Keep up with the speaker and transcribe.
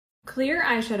clear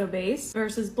eyeshadow base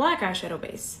versus black eyeshadow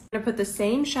base. I'm gonna put the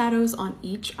same shadows on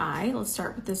each eye. Let's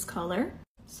start with this color.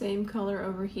 Same color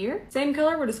over here. Same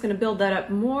color, we're just gonna build that up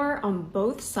more on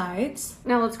both sides.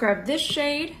 Now let's grab this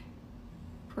shade,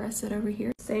 press it over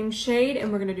here. Same shade, and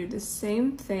we're gonna do the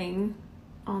same thing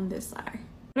on this eye.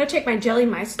 I'm gonna take my Jelly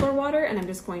Micellar water and I'm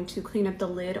just going to clean up the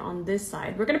lid on this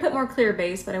side. We're gonna put more clear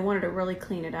base, but I wanted to really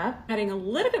clean it up. Adding a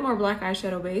little bit more black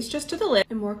eyeshadow base just to the lid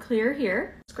and more clear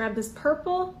here. Let's grab this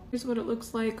purple. Here's what it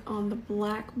looks like on the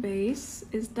black base.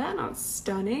 Is that not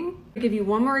stunning? I'll give you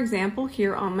one more example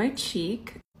here on my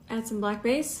cheek. Add some black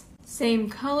base, same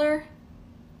color.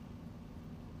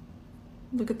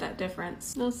 Look at that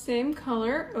difference. Now same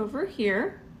color over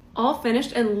here. All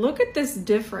finished, and look at this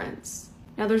difference.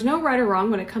 Now there's no right or wrong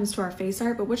when it comes to our face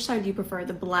art, but which side do you prefer,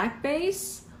 the black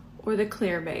base or the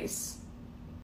clear base?